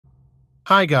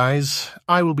Hi guys,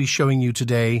 I will be showing you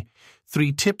today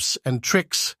 3 tips and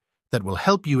tricks that will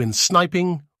help you in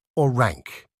sniping or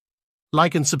rank.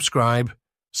 Like and subscribe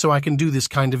so I can do this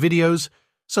kind of videos,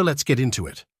 so let's get into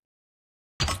it.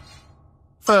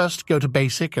 First, go to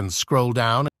Basic and scroll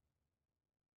down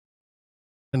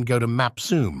and go to Map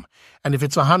Zoom, and if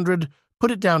it's 100,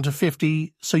 put it down to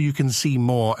 50 so you can see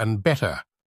more and better.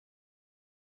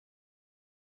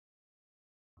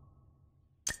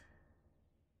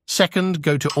 Second,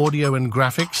 go to Audio and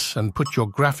Graphics and put your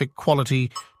graphic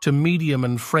quality to medium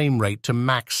and frame rate to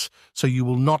max so you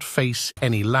will not face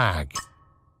any lag.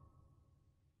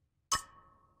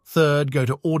 Third, go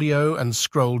to Audio and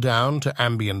scroll down to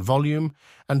Ambient Volume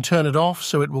and turn it off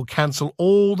so it will cancel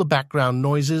all the background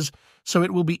noises so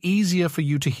it will be easier for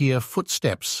you to hear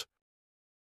footsteps.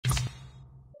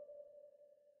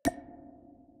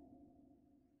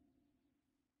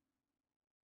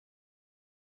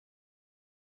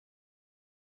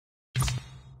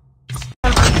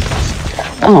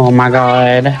 Oh my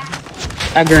god.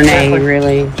 A grenade,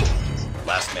 really?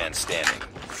 Last man standing.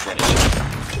 Finish him.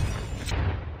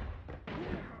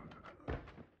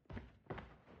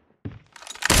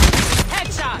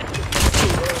 Headshot!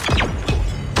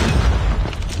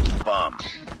 Bomb.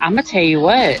 I'ma tell you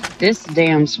what, this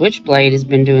damn switchblade has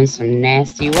been doing some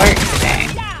nasty work today.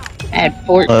 I had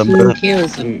 14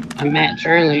 kills in a match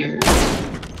earlier.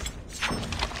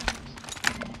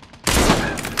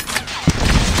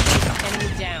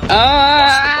 Enemy down.